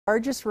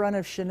Largest run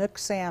of Chinook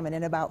salmon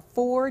in about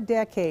 4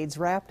 decades,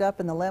 wrapped up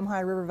in the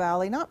Lemhi River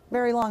Valley not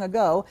very long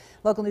ago.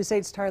 Local News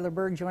 8's Tyler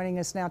Berg joining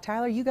us now.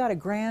 Tyler, you got a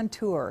grand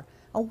tour.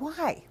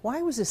 Why?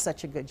 Why was this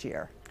such a good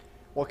year?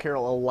 Well,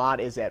 Carol, a lot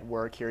is at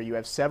work here. You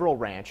have several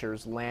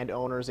ranchers,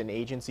 landowners, and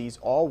agencies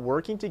all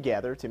working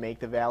together to make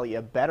the valley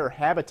a better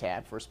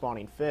habitat for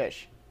spawning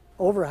fish.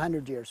 Over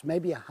 100 years,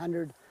 maybe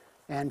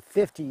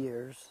 150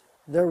 years,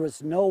 there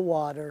was no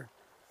water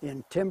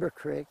in Timber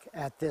Creek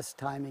at this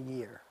time of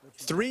year.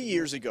 3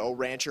 years ago,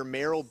 rancher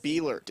Merrill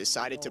Beeler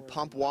decided to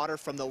pump water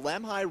from the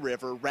Lemhi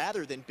River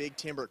rather than Big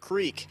Timber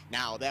Creek.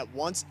 Now, that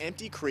once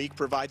empty creek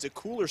provides a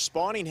cooler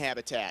spawning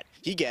habitat.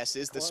 He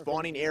guesses the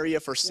spawning area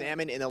for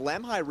salmon in the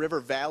Lemhi River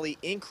Valley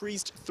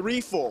increased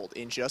threefold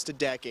in just a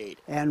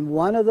decade. And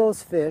one of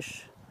those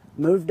fish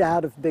moved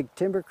out of Big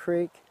Timber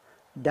Creek,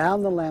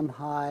 down the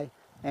Lemhi,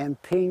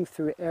 and pinged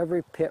through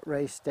every pit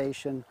race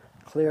station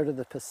clear to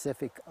the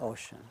Pacific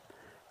Ocean.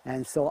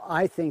 And so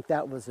I think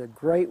that was a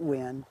great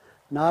win,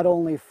 not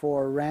only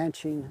for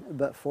ranching,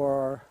 but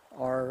for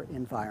our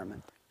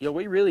environment. Yeah,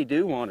 we really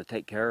do want to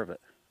take care of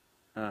it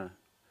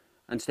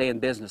and stay in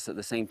business at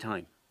the same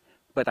time.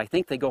 But I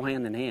think they go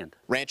hand in hand.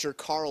 Rancher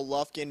Carl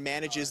Lufkin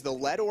manages the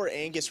Ledor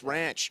Angus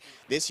Ranch.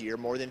 This year,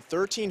 more than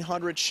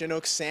 1,300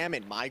 Chinook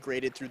salmon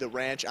migrated through the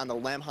ranch on the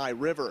Lemhi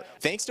River.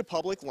 Thanks to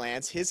public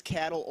lands, his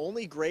cattle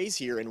only graze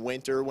here in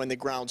winter when the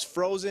ground's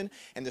frozen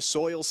and the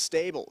soil's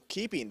stable,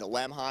 keeping the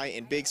Lemhi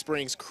and Big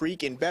Springs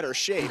Creek in better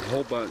shape A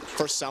whole bunch.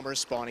 for summer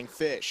spawning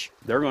fish.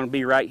 They're going to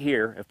be right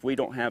here if we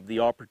don't have the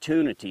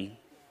opportunity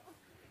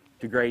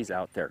to graze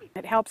out there.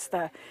 It helps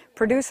the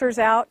producers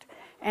out,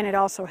 and it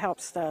also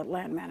helps the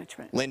land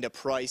management. Linda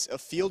Price, a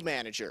field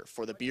manager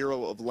for the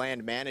Bureau of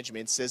Land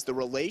Management, says the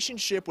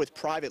relationship with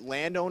private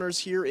landowners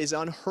here is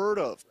unheard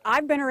of.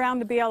 I've been around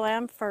the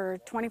BLM for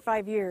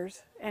 25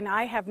 years, and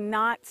I have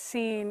not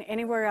seen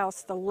anywhere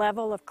else the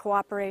level of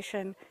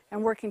cooperation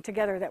and working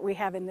together that we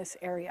have in this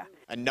area.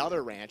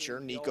 Another rancher,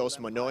 Nikos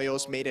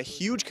Manoyos, made a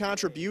huge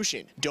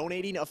contribution,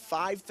 donating a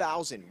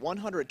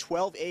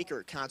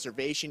 5,112-acre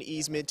conservation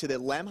easement to the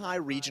Lemhi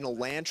Regional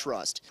Land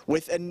Trust,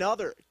 with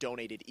another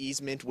donated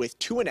easement with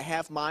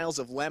 2.5 miles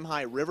of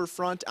Lemhi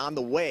riverfront on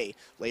the way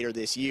later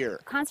this year.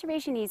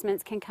 Conservation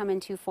easements can come in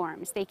two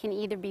forms. They can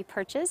either be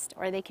purchased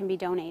or they can be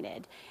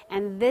donated.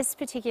 And this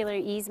particular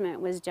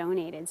easement was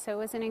donated, so it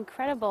was an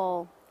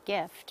incredible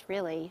gift,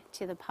 really,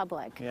 to the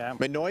public. Yeah.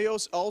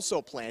 Manoyos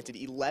also planted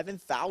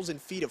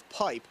 11,000 feet of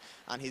pipe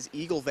on his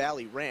Eagle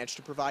Valley Ranch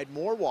to provide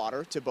more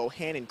water to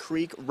Bohannon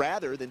Creek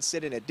rather than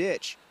sit in a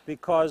ditch.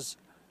 Because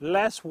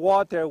less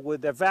water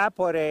would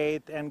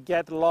evaporate and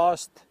get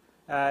lost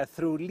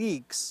through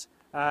leaks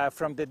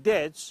from the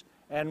ditch,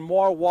 and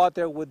more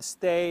water would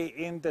stay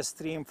in the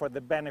stream for the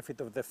benefit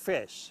of the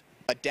fish.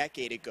 A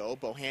decade ago,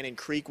 Bohannon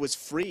Creek was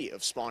free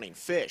of spawning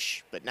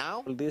fish, but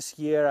now? This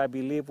year, I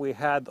believe we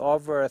had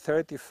over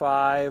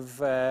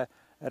 35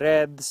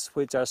 reds,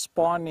 which are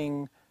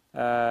spawning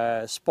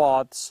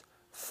spots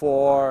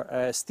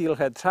for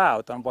steelhead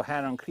trout on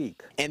Bohannon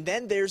Creek. And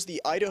then there's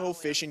the Idaho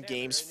Fish and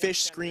Game's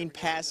Fish Screen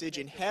Passage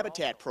and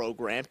Habitat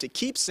Program to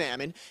keep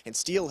salmon and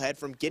steelhead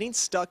from getting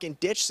stuck in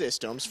ditch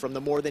systems from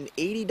the more than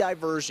 80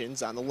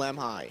 diversions on the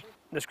Lemhi.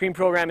 The screen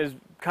program is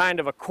kind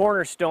of a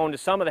cornerstone to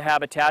some of the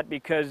habitat,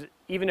 because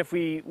even if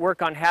we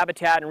work on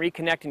habitat and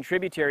reconnecting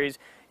tributaries,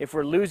 if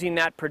we're losing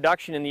that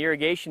production in the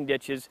irrigation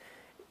ditches,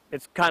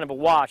 it's kind of a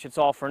wash. It's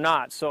all for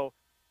naught. So,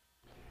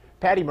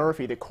 Patty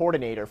Murphy, the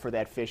coordinator for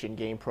that Fish and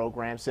Game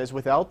program, says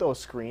without those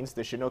screens,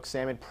 the Chinook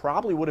salmon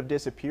probably would have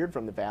disappeared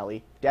from the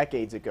valley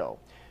decades ago.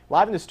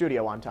 Live in the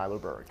studio, I'm Tyler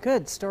Berg.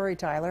 Good story,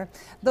 Tyler.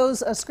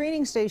 Those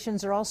screening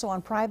stations are also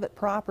on private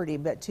property,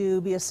 but to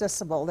be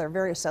accessible, they're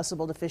very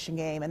accessible to Fish and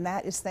Game, and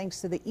that is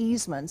thanks to the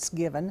easements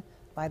given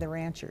by the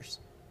ranchers.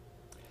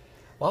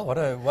 Well, what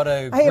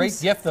a great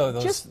gift, though,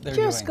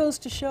 just goes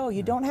to show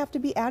you don't have to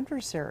be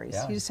adversaries.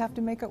 Yeah. You just have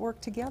to make it work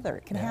together.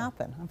 It can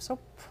happen. I'm so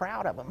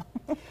proud of them.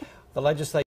 The legislature